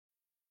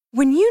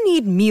When you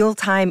need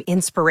mealtime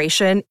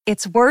inspiration,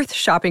 it's worth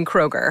shopping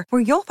Kroger,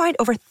 where you'll find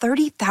over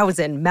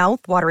 30,000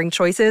 mouth-watering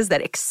choices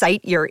that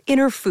excite your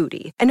inner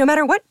foodie. And no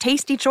matter what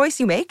tasty choice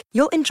you make,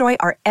 you'll enjoy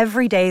our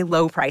everyday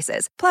low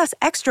prices, plus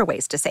extra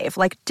ways to save,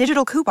 like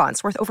digital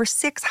coupons worth over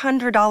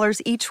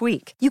 $600 each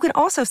week. You can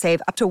also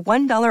save up to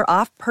 $1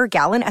 off per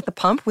gallon at the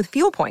pump with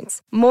fuel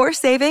points. More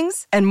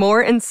savings and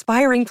more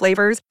inspiring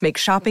flavors make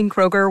shopping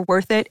Kroger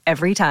worth it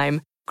every time.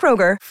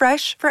 Kroger,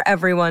 fresh for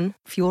everyone.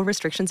 Fuel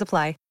restrictions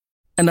apply.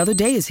 Another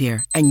day is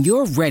here, and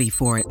you're ready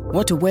for it.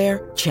 What to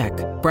wear? Check.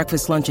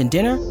 Breakfast, lunch, and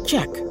dinner?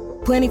 Check.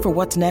 Planning for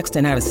what's next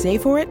and how to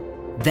save for it?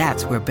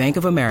 That's where Bank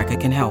of America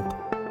can help.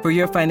 For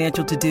your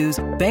financial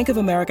to-dos, Bank of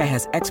America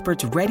has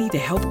experts ready to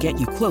help get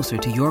you closer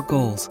to your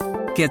goals.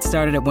 Get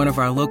started at one of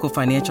our local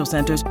financial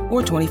centers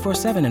or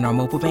 24/7 in our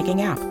mobile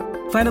banking app.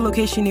 Find a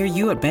location near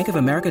you at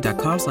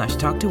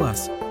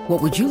bankofamerica.com/talktous.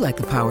 What would you like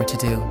the power to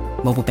do?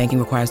 Mobile banking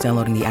requires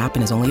downloading the app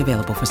and is only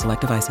available for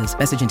select devices.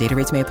 Message and data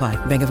rates may apply.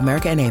 Bank of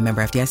America N.A.,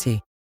 member FDIC.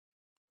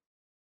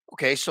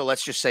 Okay, so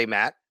let's just say,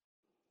 Matt,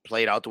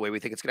 play it out the way we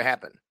think it's going to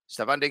happen.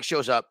 Stephon Diggs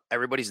shows up.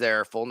 Everybody's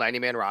there, full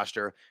 90-man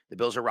roster. The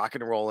Bills are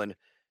rocking and rolling.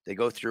 They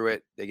go through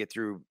it. They get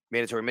through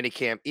mandatory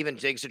minicamp. Even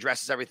Diggs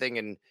addresses everything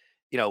and,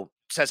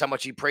 says how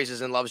much he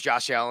praises and loves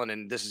Josh Allen,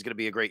 and this is going to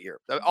be a great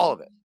year. All of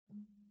it.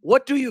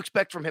 What do you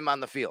expect from him on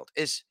the field?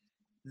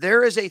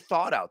 There is a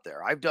thought out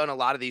there. I've done a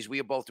lot of these.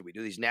 We both do. We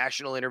do these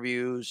national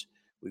interviews.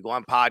 We go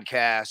on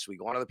podcasts. We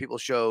go on other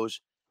people's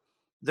shows.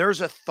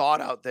 There's a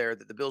thought out there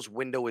that the Bills'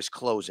 window is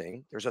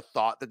closing. There's a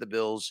thought that the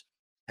Bills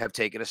have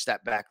taken a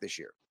step back this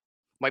year.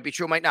 Might be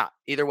true, might not.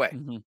 Either way.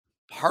 Mm-hmm.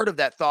 Part of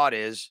that thought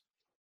is,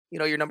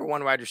 your number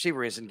one wide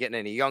receiver isn't getting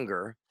any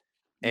younger.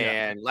 Yeah.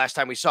 And last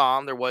time we saw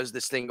him, there was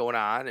this thing going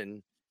on.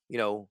 And,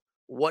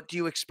 what do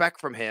you expect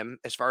from him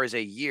as far as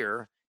a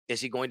year?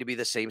 Is he going to be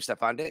the same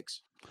Stephon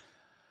Diggs?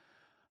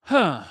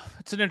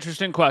 That's an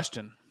interesting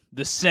question.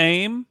 The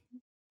same?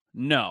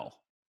 No.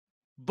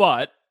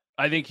 But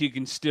I think he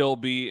can still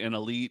be an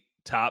elite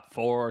top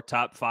 4,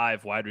 top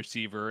 5 wide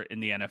receiver in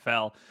the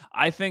NFL.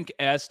 I think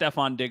as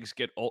Stephon Diggs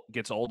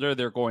gets older,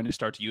 they're going to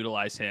start to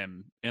utilize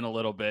him in a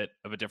little bit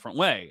of a different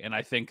way. And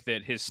I think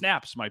that his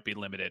snaps might be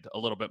limited a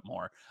little bit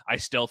more. I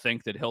still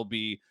think that he'll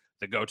be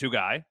the go-to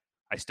guy.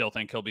 I still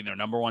think he'll be their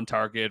number one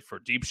target for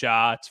deep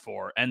shots,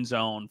 for end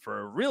zone,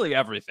 for really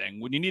everything.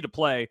 When you need a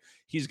play,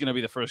 he's going to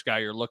be the first guy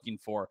you're looking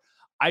for.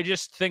 I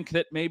just think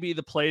that maybe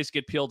the plays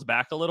get peeled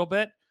back a little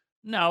bit.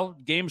 No,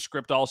 game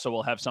script also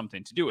will have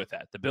something to do with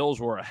that. The Bills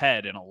were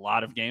ahead in a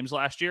lot of games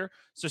last year.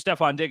 So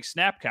Stephon Diggs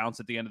snap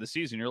counts at the end of the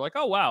season. You're like,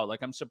 oh, wow,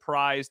 I'm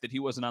surprised that he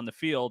wasn't on the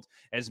field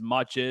as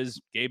much as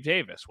Gabe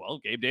Davis. Well,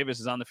 Gabe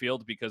Davis is on the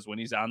field because when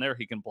he's on there,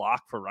 he can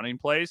block for running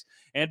plays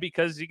and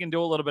because he can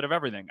do a little bit of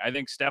everything. I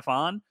think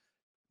Stephon,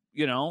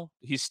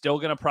 he's still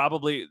going to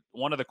probably,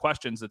 one of the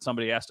questions that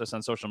somebody asked us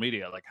on social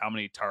media, like how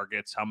many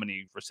targets, how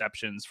many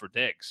receptions for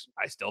Diggs?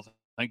 I still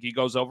think he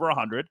goes over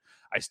 100.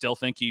 I still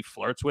think he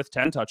flirts with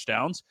 10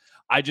 touchdowns.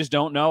 I just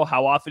don't know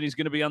how often he's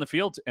going to be on the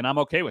field, and I'm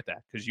okay with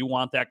that because you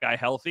want that guy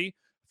healthy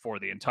for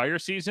the entire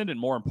season, and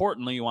more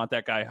importantly, you want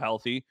that guy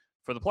healthy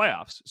for the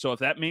playoffs. So if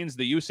that means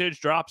the usage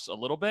drops a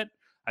little bit,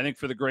 I think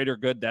for the greater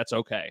good, that's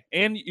okay.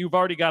 And you've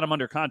already got him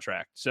under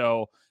contract.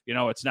 So,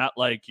 it's not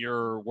like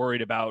you're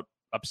worried about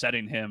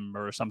upsetting him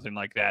or something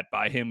like that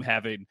by him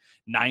having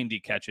 90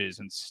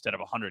 catches instead of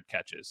 100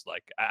 catches.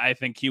 Like, I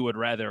think he would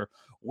rather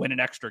win an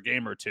extra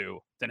game or two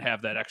than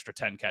have that extra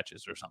 10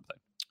 catches or something.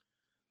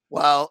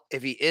 Well,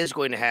 if he is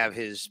going to have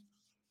his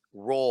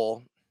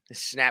role,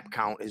 his snap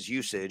count, his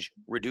usage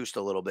reduced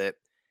a little bit,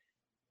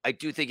 I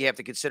do think you have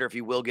to consider if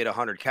he will get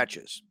 100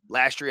 catches.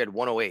 Last year he had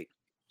 108,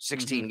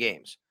 16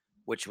 games,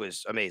 which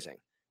was amazing.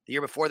 The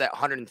year before that,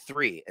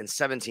 103 and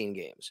 17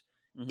 games.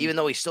 Even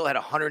though he still had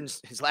 100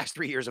 his last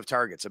 3 years of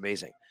targets,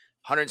 amazing.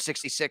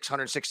 166,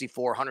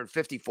 164,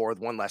 154 with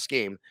one less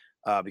game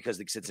because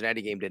the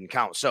Cincinnati game didn't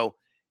count. So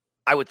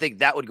I would think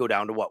that would go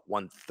down to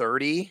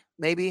 130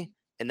 maybe.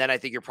 And then I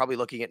think you're probably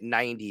looking at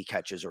 90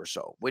 catches or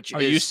so, which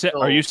are you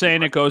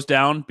saying it goes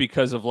down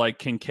because of like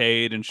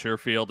Kincaid and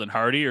Sherfield and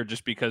Hardy, or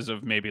just because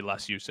of maybe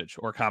less usage,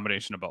 or a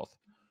combination of both?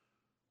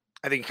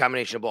 I think a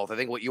combination of both. I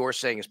think what you're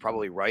saying is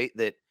probably right,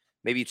 that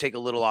maybe you take a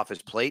little off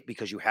his plate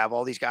because you have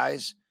all these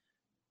guys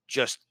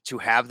just to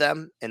have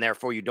them, and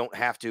therefore you don't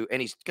have to. And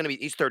he's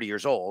 30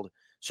 years old,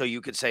 so you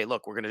could say,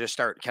 look, we're going to just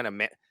start kind of,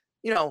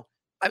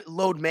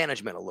 load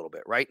management a little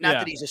bit, right? Not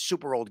that he's a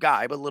super old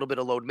guy, but a little bit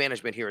of load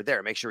management here or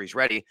there. Make sure he's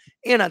ready.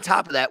 And on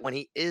top of that, when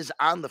he is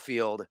on the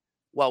field,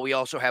 well, we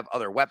also have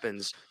other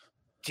weapons.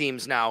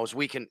 Teams now, as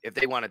we can, if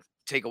they want to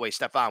take away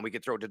Stephon, we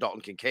could throw to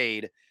Dalton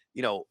Kincaid,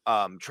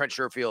 Trent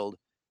Sherfield,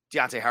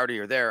 Deontay Hardy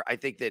are there. I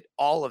think that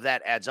all of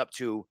that adds up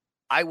to,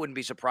 I wouldn't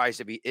be surprised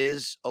if he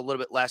is a little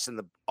bit less in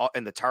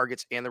the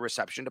targets and the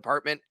reception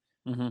department.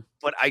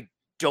 But I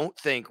don't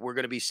think we're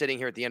going to be sitting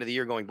here at the end of the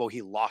year going, "Boy,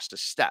 he lost a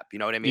step." You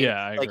know what I mean?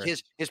 Yeah, I agree.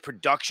 His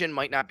production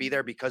might not be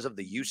there because of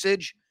the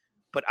usage,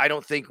 but I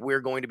don't think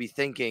we're going to be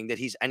thinking that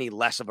he's any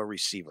less of a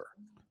receiver.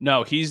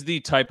 No, he's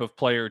the type of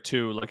player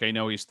too. Like, I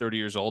know he's 30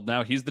 years old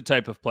now. He's the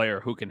type of player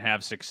who can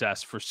have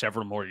success for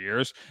several more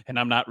years. And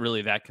I'm not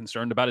really that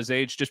concerned about his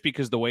age just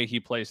because the way he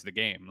plays the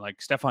game. Like,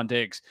 Stephon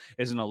Diggs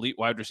is an elite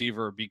wide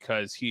receiver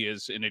because he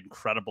is an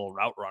incredible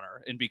route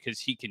runner and because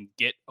he can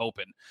get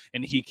open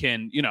and he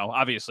can,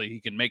 obviously he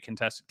can make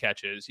contested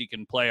catches. He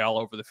can play all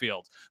over the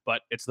field,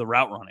 but it's the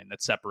route running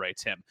that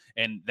separates him.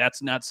 And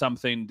that's not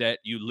something that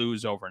you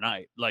lose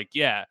overnight. Like,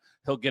 yeah,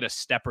 he'll get a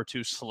step or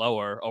two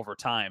slower over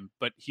time,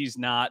 but he's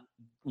not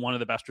one of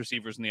the best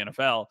receivers in the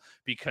NFL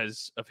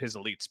because of his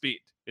elite speed.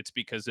 It's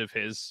because of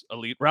his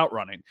elite route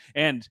running.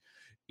 And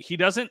he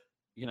doesn't,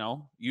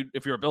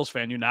 if you're a Bills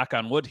fan, you knock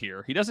on wood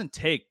here. He doesn't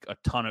take a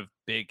ton of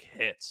big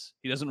hits.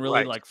 He doesn't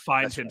really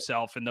find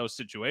himself in those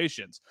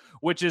situations,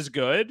 which is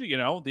good.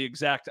 The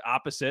exact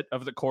opposite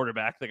of the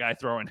quarterback, the guy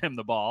throwing him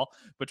the ball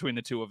between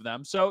the two of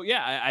them. So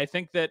yeah, I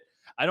think that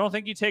I don't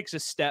think he takes a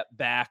step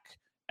back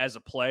as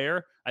a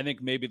player. I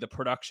think maybe the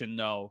production,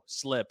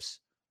 slips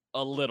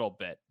a little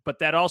bit, but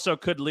that also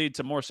could lead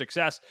to more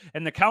success.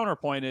 And the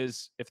counterpoint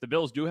is if the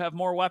Bills do have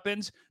more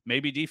weapons,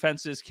 maybe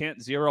defenses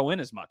can't zero in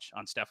as much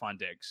on Stephon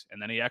Diggs,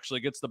 and then he actually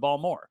gets the ball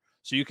more.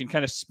 So you can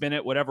kind of spin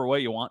it whatever way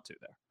you want to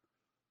there.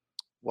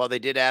 Well, they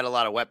did add a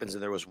lot of weapons,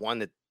 and there was one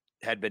that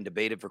had been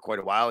debated for quite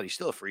a while, and he's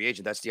still a free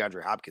agent. That's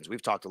DeAndre Hopkins.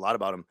 We've talked a lot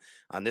about him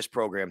on this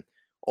program.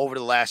 Over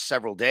the last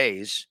several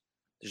days,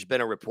 there's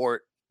been a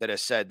report that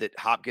has said that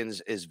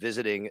Hopkins is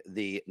visiting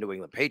the New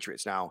England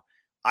Patriots. Now,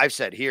 I've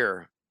said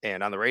here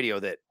and on the radio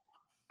that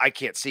I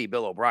can't see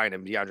Bill O'Brien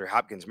and DeAndre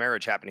Hopkins'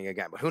 marriage happening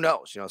again, but who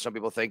knows? Some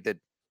people think that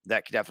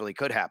definitely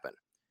could happen.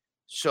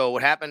 So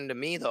what happened to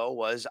me, though,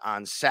 was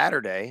on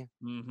Saturday,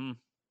 so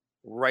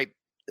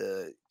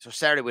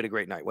Saturday we had a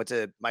great night.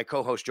 My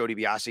co-host Joe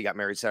DiBiase got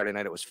married Saturday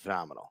night. It was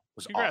phenomenal. It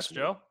was Congrats, awesome.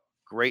 Joe.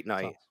 Great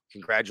night. Awesome.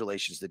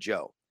 Congratulations to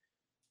Joe.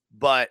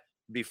 But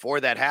before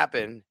that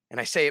happened, and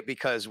I say it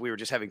because we were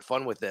just having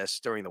fun with this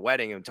during the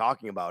wedding and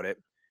talking about it.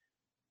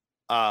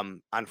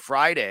 On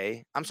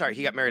Friday,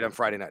 he got married on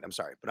Friday night.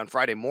 But on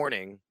Friday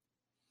morning,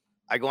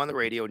 I go on the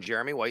radio and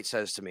Jeremy White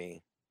says to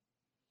me,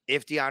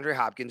 if DeAndre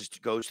Hopkins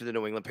goes to the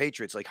New England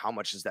Patriots, like, how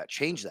much does that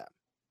change them?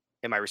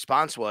 And my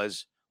response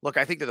was, look,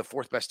 I think they're the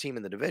fourth best team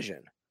in the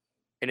division.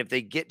 And if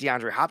they get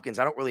DeAndre Hopkins,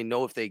 I don't really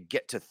know if they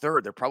get to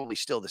third. They're probably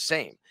still the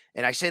same.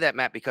 And I say that,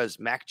 Matt, because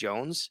Mac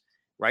Jones,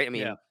 right? I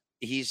mean,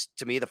 he's,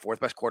 to me, the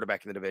fourth best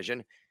quarterback in the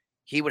division.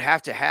 He would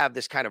have to have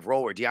this kind of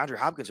role where DeAndre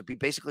Hopkins would be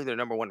basically their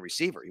number one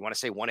receiver. You want to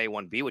say 1A,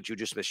 1B with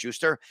Juju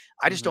Smith-Schuster?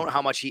 I just don't know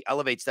how much he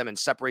elevates them and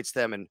separates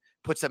them and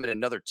puts them in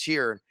another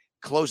tier,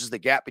 closes the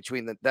gap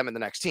between them and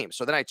the next team.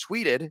 So then I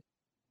tweeted,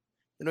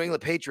 the New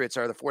England Patriots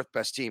are the fourth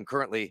best team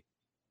currently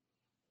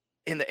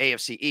in the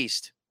AFC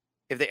East.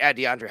 If they add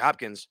DeAndre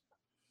Hopkins,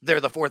 they're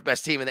the fourth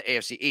best team in the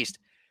AFC East.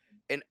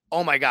 And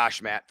oh my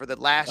gosh, Matt, for the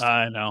last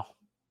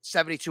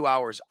 72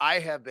 hours, I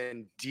have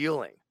been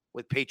dealing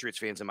with Patriots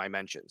fans in my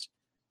mentions.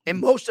 And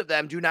most of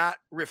them do not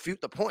refute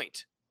the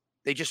point.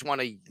 They just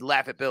want to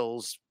laugh at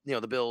Bills,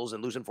 the Bills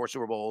and losing 4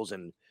 Super Bowls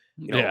and,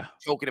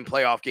 choking in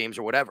playoff games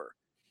or whatever.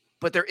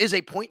 But there is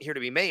a point here to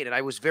be made. And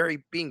I was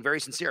being very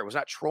sincere. I was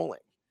not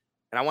trolling.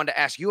 And I wanted to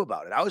ask you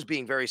about it. I was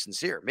being very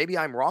sincere. Maybe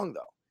I'm wrong,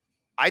 though.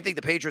 I think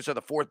the Patriots are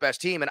the fourth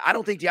best team. And I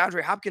don't think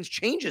DeAndre Hopkins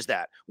changes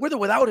that. With or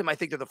without him, I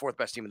think they're the fourth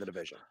best team in the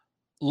division.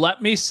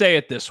 Let me say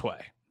it this way.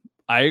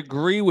 I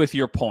agree with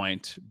your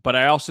point, but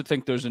I also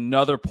think there's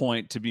another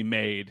point to be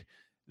made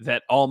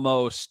that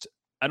almost,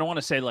 I don't want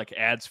to say like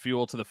adds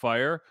fuel to the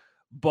fire,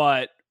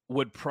 but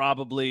would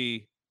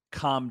probably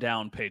calm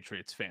down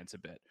Patriots fans a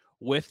bit.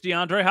 With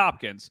DeAndre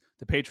Hopkins,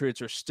 the Patriots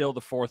are still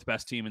the fourth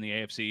best team in the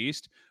AFC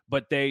East,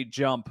 but they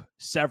jump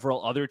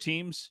several other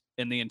teams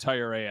in the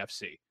entire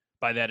AFC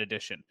by that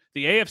addition.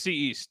 The AFC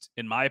East,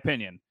 in my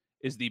opinion,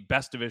 is the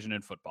best division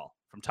in football.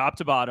 From top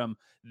to bottom,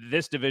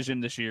 this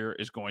division this year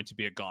is going to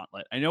be a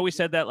gauntlet. I know we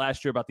said that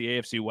last year about the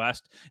AFC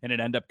West, and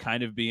it ended up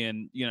kind of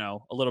being, a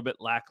little bit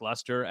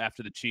lackluster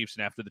after the Chiefs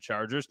and after the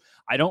Chargers.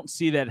 I don't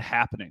see that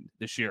happening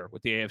this year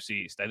with the AFC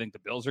East. I think the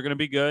Bills are going to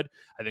be good.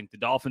 I think the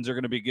Dolphins are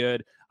going to be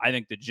good. I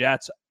think the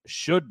Jets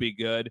should be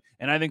good.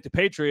 And I think the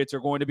Patriots are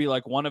going to be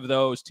like one of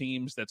those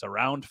teams that's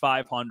around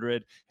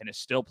 500 and is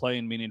still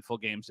playing meaningful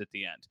games at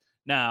the end.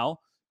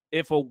 Now,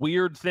 if a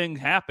weird thing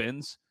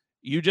happens,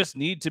 you just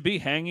need to be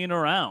hanging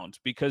around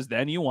because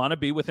then you want to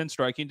be within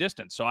striking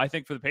distance. So I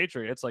think for the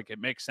Patriots, like, it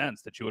makes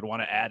sense that you would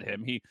want to add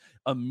him. He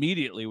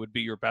immediately would be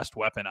your best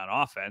weapon on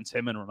offense,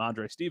 him and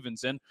Ramondre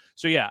Stevenson.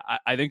 So yeah,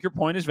 I think your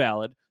point is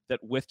valid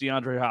that with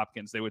DeAndre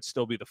Hopkins, they would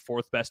still be the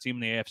fourth best team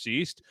in the AFC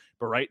East.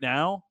 But right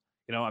now,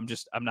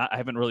 I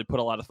haven't really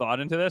put a lot of thought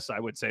into this. I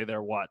would say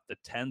they're the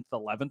 10th,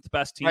 11th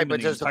best team in the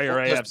entire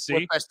AFC. Does the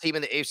fourth best team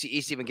in the AFC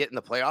East even get in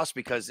the playoffs?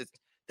 Because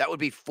that would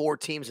be 4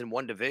 teams in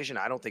one division.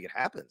 I don't think it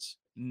happens.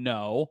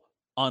 No,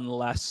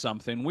 unless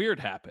something weird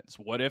happens.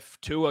 What if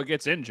Tua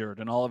gets injured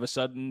and all of a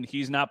sudden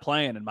he's not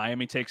playing and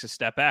Miami takes a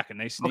step back and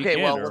they sneak in?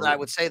 Okay, well, what I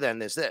would say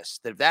then is this,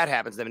 that if that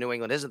happens, then New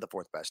England isn't the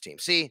fourth best team.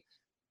 See,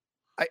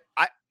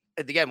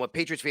 again, what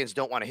Patriots fans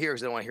don't want to hear is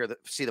they don't want to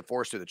see the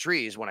forest through the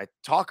trees. When I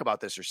talk about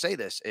this or say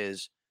this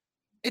is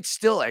it's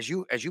still, as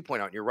you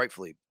point out, and you're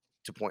rightfully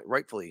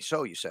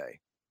so, you say,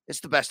 it's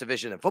the best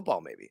division in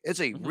football, maybe. It's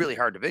a Mhm. really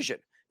hard division.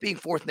 Being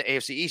fourth in the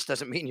AFC East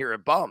doesn't mean you're a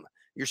bum.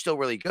 You're still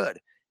really good.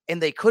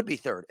 And they could be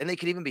third, and they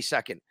could even be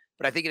second.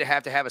 But I think you'd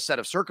have to have a set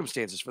of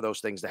circumstances for those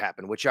things to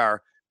happen, which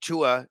are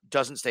Tua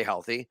doesn't stay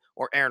healthy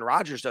or Aaron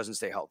Rodgers doesn't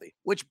stay healthy,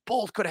 which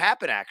both could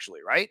happen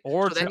actually, right?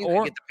 Or So then to, you could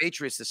or get the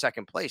Patriots to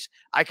second place.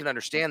 I can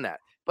understand that.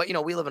 But,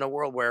 we live in a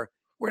world where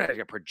we're not going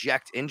to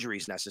project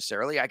injuries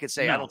necessarily. I could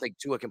say I no. don't think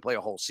Tua can play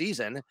a whole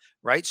season,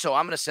 right? So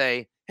I'm going to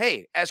say,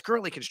 hey, as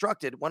currently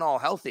constructed, when all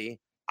healthy,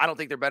 I don't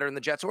think they're better than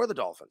the Jets or the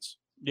Dolphins.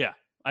 Yeah,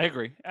 I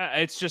agree.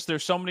 It's just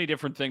there's so many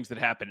different things that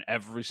happen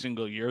every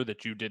single year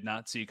that you did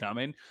not see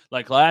coming.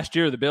 Like last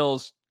year, the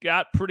Bills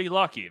got pretty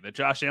lucky that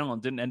Josh Allen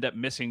didn't end up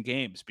missing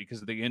games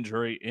because of the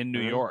injury in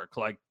New York.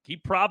 Like he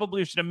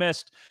probably should have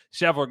missed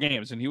several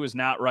games, and he was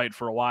not right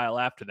for a while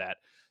after that.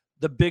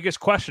 The biggest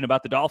question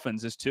about the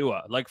Dolphins is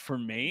Tua. Like for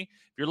me,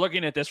 if you're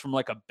looking at this from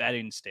like a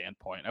betting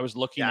standpoint, I was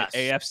looking at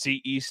Yes. AFC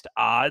East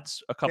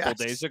odds a couple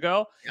days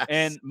ago, Yes.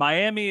 and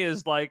Miami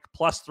is like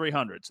plus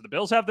 300. So the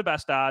Bills have the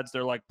best odds.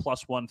 They're like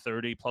plus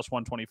 130, plus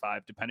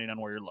 125, depending on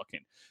where you're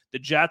looking. The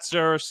Jets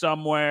are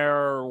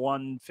somewhere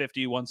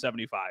 150,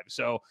 175.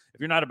 So if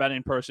you're not a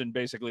betting person,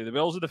 basically the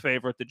Bills are the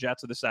favorite. The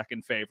Jets are the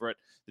second favorite.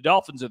 The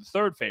Dolphins are the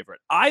third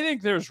favorite. I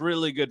think there's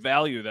really good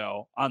value,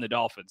 though, on the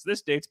Dolphins.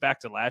 This dates back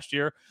to last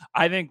year.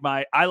 I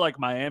like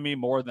Miami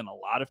more than a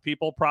lot of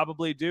people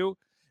probably do.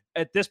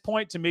 At this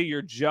point, to me,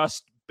 you're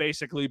just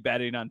basically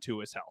betting on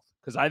Tua's health.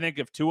 Because I think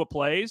if Tua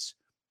plays,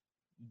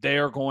 they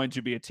are going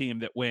to be a team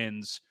that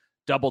wins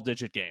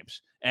double-digit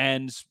games.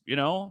 And,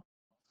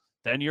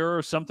 then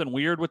you're something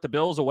weird with the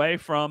Bills away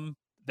from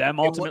them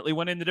ultimately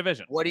winning the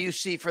division. What do you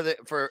see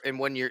and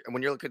when you're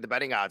looking at the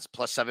betting odds,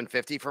 plus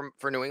 750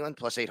 for New England,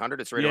 plus 800?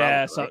 It's right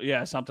around.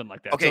 Yeah, something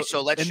like that. Okay,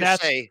 so let's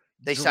just say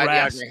they signed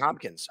DeAndre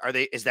Hopkins.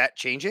 Is that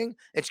changing?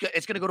 It's going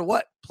to go to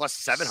what? Plus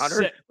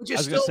 700, which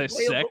is still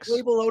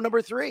way below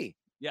number 3.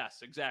 Yes,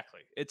 exactly.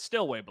 It's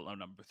still way below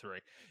number 3.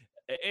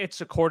 It's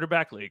a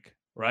quarterback league,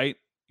 right?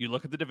 You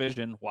look at the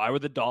division. Why were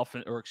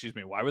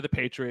the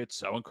Patriots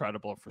so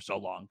incredible for so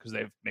long? Because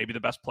they've maybe the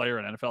best player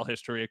in NFL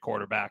history at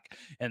quarterback,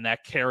 and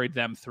that carried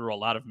them through a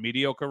lot of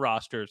mediocre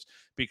rosters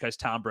because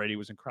Tom Brady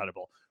was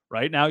incredible.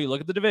 Right now, you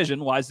look at the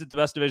division. Why is it the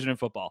best division in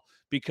football?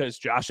 Because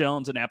Josh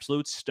Allen's an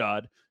absolute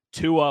stud.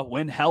 Tua,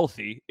 when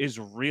healthy, is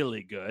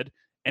really good.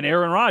 And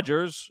Aaron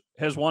Rodgers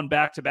has won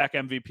back-to-back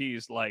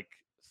MVPs like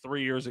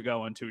 3 years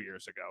ago and 2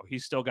 years ago.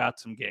 He's still got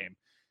some game.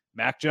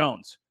 Mac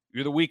Jones,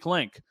 you're the weak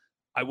link.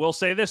 I will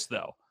say this,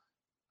 though.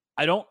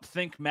 I don't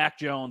think Mac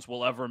Jones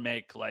will ever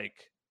make like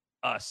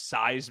a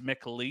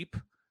seismic leap,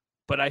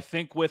 but I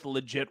think with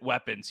legit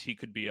weapons, he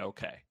could be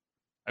okay.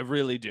 I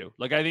really do.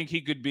 Like, I think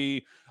he could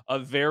be a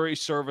very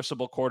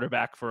serviceable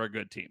quarterback for a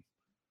good team.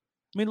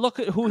 I mean, look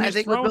at who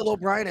he's thrown. With Bill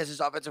O'Brien as his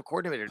offensive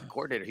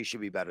coordinator, he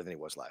should be better than he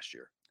was last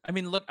year. I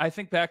mean, look, I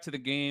think back to the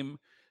game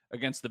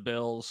against the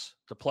Bills,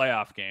 the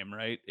playoff game,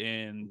 right,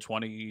 in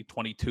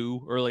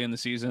 2022, early in the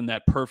season,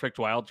 that perfect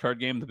wild card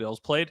game the Bills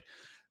played.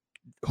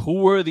 Who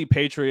were the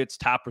Patriots'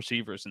 top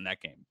receivers in that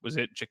game? Was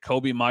it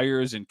Jacoby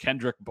Myers and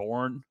Kendrick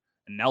Bourne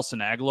and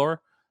Nelson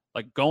Aguilar?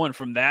 Like going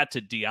from that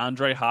to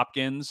DeAndre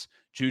Hopkins,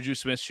 Juju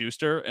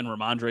Smith-Schuster, and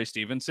Ramondre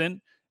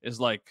Stevenson is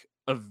like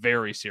a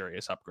very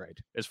serious upgrade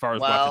as far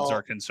as weapons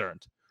are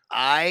concerned.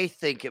 I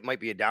think it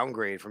might be a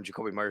downgrade from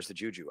Jacoby Myers to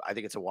Juju. I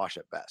think it's a wash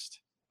at best.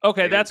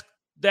 Okay, maybe.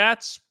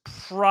 That's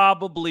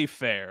probably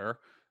fair,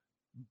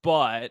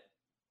 but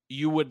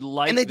you would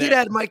like. And they did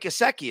add Mike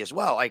Gesicki as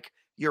well. Like,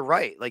 you're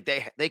right. Like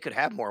they could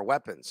have more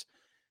weapons.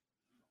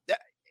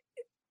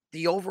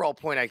 The overall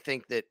point, I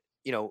think that,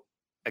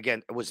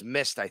 again, it was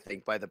missed, I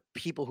think, by the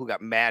people who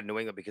got mad in New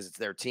England because it's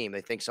their team.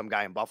 They think some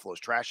guy in Buffalo is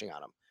trashing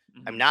on them.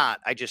 Mm-hmm. I'm not.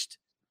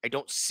 I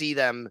don't see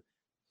them.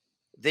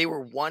 They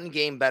were one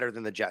game better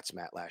than the Jets,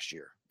 Matt, last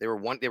year. They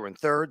were in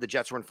third. The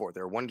Jets were in fourth.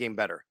 They were one game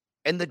better.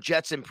 And the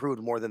Jets improved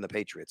more than the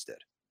Patriots did.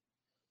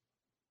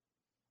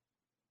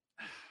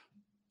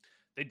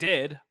 They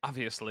did,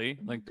 obviously.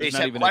 Like they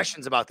have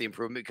questions about the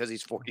improvement because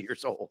he's 40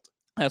 years old.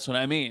 That's what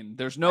I mean.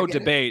 There's no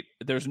debate.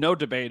 There's no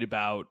debate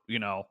about,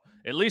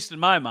 at least in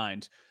my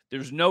mind,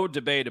 there's no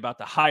debate about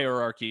the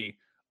hierarchy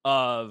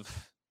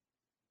of.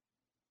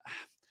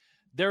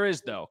 There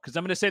is, though, because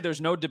I'm going to say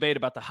there's no debate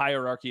about the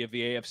hierarchy of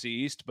the AFC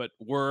East, but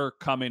we're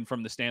coming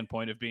from the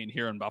standpoint of being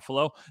here in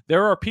Buffalo.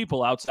 There are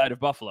people outside of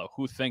Buffalo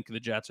who think the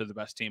Jets are the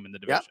best team in the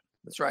division. Yeah,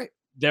 that's right.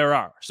 There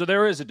are. So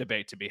there is a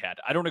debate to be had.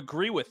 I don't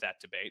agree with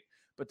that debate,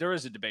 but there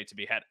is a debate to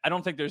be had. I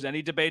don't think there's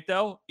any debate,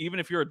 though, even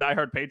if you're a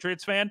diehard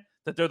Patriots fan,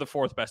 that they're the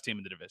fourth best team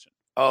in the division.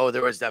 Oh,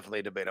 there was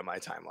definitely a debate on my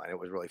timeline. It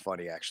was really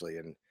funny, actually,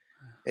 and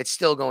it's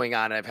still going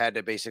on. I've had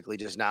to basically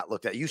just not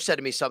look at. You said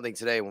to me something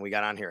today when we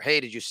got on here. Hey,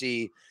 did you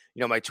see,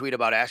 my tweet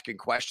about asking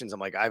questions? I'm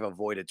like, I've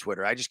avoided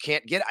Twitter. I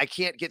can't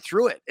get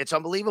through it. It's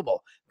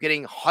unbelievable. I'm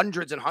getting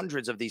hundreds and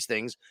hundreds of these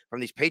things from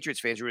these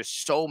Patriots fans who are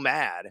just so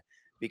mad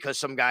because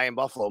some guy in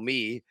Buffalo,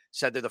 me,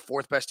 said they're the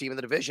 4th best team in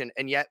the division,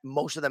 and yet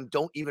most of them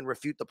don't even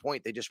refute the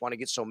point. They just want to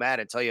get so mad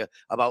and tell you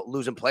about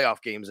losing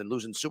playoff games and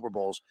losing Super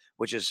Bowls,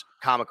 which is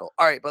comical.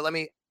 All right, but let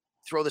me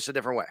throw this a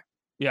different way.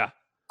 Yeah.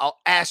 I'll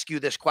ask you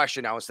this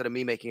question now instead of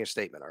me making a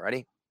statement. All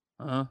righty?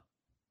 Uh-huh.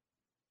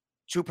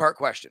 2-part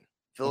question.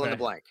 Fill in the Okay.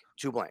 blank.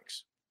 2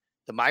 blanks.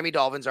 The Miami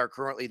Dolphins are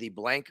currently the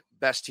blank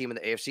best team in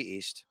the AFC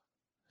East.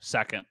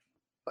 Second.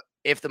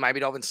 If the Miami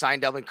Dolphins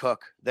sign Dalvin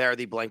Cook, they're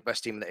the blank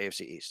best team in the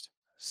AFC East.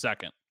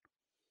 Second.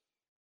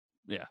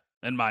 Yeah.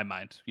 In my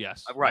mind,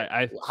 yes.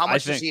 Right. How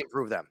much does he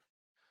improve them?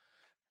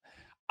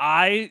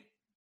 I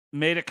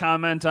made a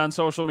comment on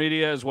social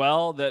media as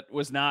well that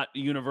was not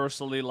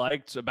universally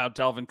liked about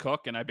Dalvin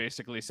Cook. And I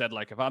basically said,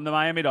 like, if I'm the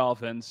Miami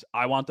Dolphins,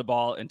 I want the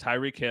ball in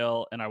Tyreek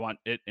Hill and I want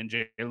it in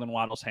Jalen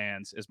Waddle's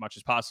hands as much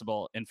as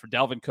possible. And for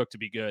Dalvin Cook to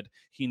be good,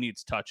 he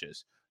needs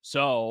touches.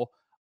 So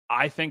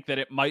I think that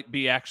it might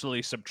be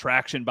actually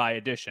subtraction by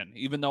addition.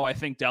 Even though I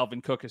think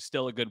Dalvin Cook is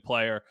still a good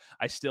player,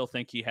 I still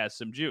think he has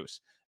some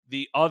juice.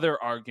 The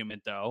other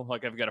argument, though,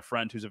 like I've got a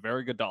friend who's a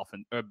very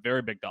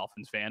big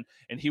Dolphins fan,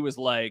 and he was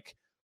like,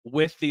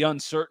 with the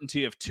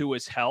uncertainty of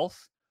Tua's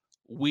health,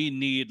 we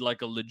need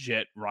like a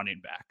legit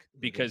running back,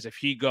 because if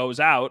he goes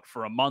out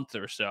for a month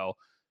or so,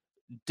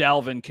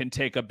 Dalvin can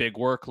take a big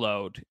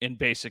workload and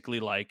basically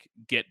like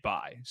get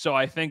by. So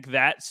I think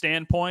that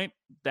standpoint,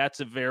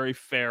 that's a very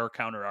fair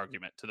counter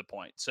argument to the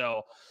point.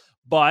 So,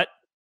 but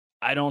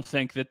I don't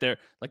think that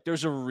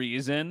there's a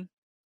reason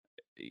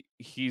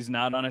he's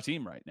not on a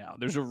team right now.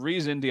 There's a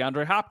reason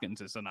DeAndre Hopkins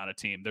isn't on a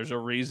team. There's a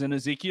reason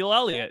Ezekiel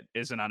Elliott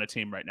isn't on a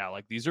team right now.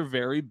 Like, these are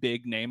very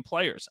big name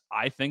players.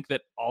 I think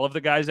that all of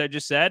the guys I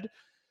just said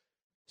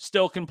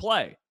still can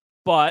play,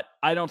 but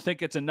I don't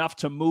think it's enough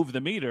to move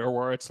the meter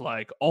where it's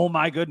like, oh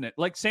my goodness.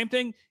 Like, same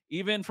thing,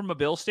 even from a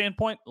Bills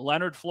standpoint,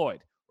 Leonard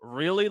Floyd,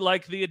 really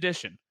like the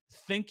addition.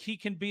 Think he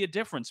can be a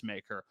difference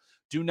maker.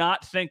 Do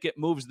not think it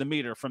moves the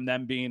meter from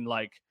them being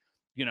like,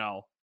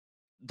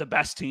 the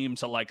best team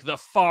to like the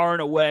far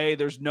and away,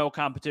 there's no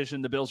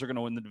competition, the Bills are going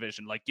to win the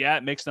division. Like, yeah,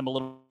 it makes them a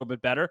little bit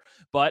better,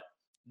 but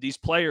these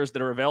players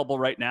that are available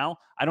right now,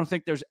 I don't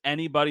think there's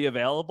anybody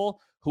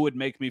available who would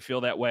make me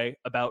feel that way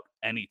about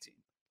any team.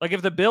 Like,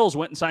 if the Bills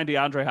went and signed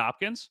DeAndre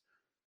Hopkins,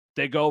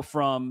 they go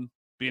from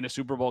being a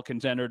Super Bowl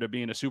contender to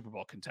being a Super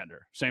Bowl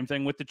contender. Same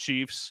thing with the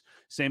Chiefs.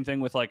 Same thing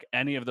with like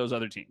any of those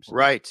other teams.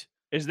 Right.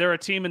 Is there a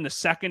team in the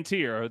second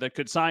tier that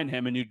could sign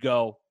him and you'd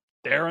go,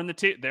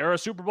 they're a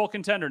Super Bowl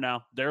contender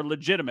now, they're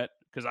legitimate?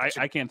 Because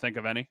I can't think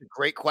of any.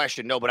 Great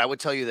question. No, but I would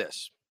tell you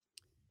this.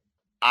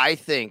 I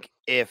think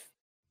if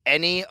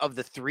any of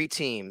the 3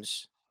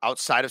 teams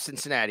outside of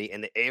Cincinnati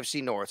in the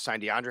AFC North sign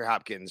DeAndre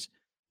Hopkins,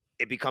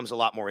 it becomes a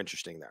lot more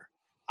interesting there.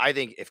 I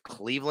think if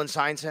Cleveland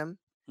signs him,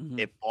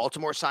 if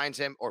Baltimore signs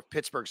him, or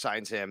Pittsburgh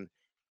signs him,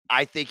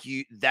 I think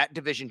that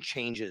division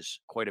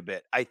changes quite a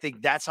bit. I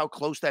think that's how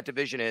close that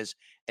division is,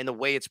 and the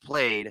way it's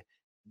played,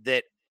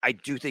 that I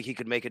do think he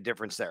could make a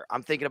difference there.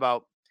 I'm thinking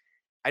about,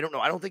 I don't know.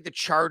 I don't think the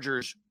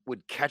Chargers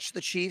would catch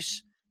the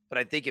Chiefs, but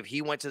I think if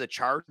he went to the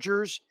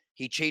Chargers,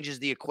 he changes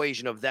the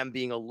equation of them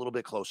being a little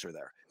bit closer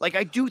there. Like,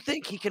 I do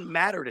think he can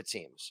matter to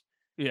teams.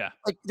 Yeah.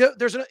 Like,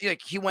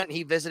 he went and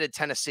he visited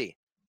Tennessee.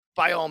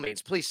 By all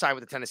means, please sign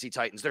with the Tennessee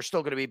Titans. They're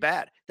still going to be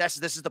bad. This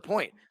is the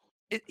point.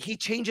 He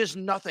changes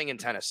nothing in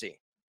Tennessee.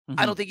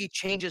 I don't think he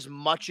changes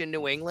much in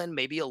New England,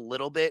 maybe a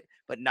little bit,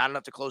 but not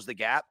enough to close the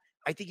gap.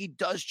 I think he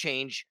does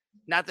change.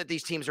 Not that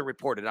these teams are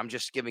reported. I'm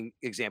just giving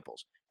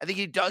examples. I think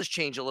he does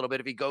change a little bit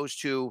if he goes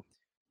to,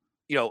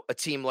 a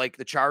team like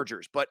the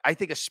Chargers. But I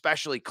think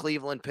especially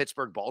Cleveland,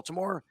 Pittsburgh,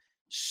 Baltimore,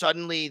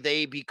 suddenly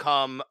they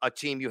become a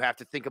team you have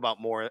to think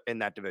about more in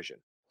that division.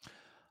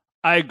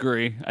 I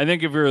agree. I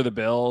think if you're the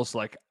Bills,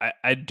 like,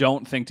 I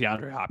don't think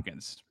DeAndre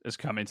Hopkins is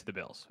coming to the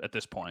Bills at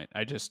this point.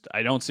 I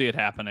don't see it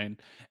happening.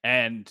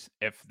 And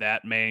if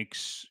that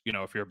makes,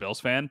 if you're a Bills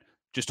fan,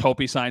 just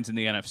hope he signs in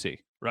the NFC,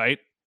 right?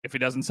 If he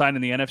doesn't sign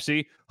in the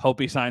NFC, hope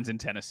he signs in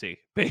Tennessee.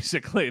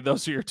 Basically,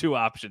 those are your 2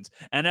 options,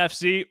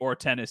 NFC or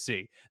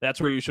Tennessee.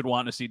 That's where you should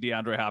want to see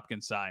DeAndre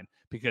Hopkins sign,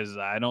 because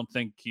I don't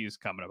think he's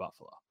coming to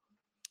Buffalo.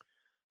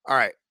 All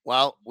right.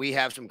 Well, we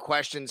have some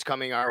questions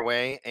coming our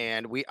way,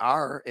 and we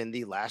are in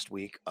the last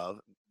week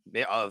of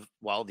the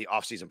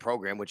offseason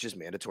program, which is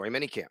mandatory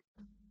minicamp.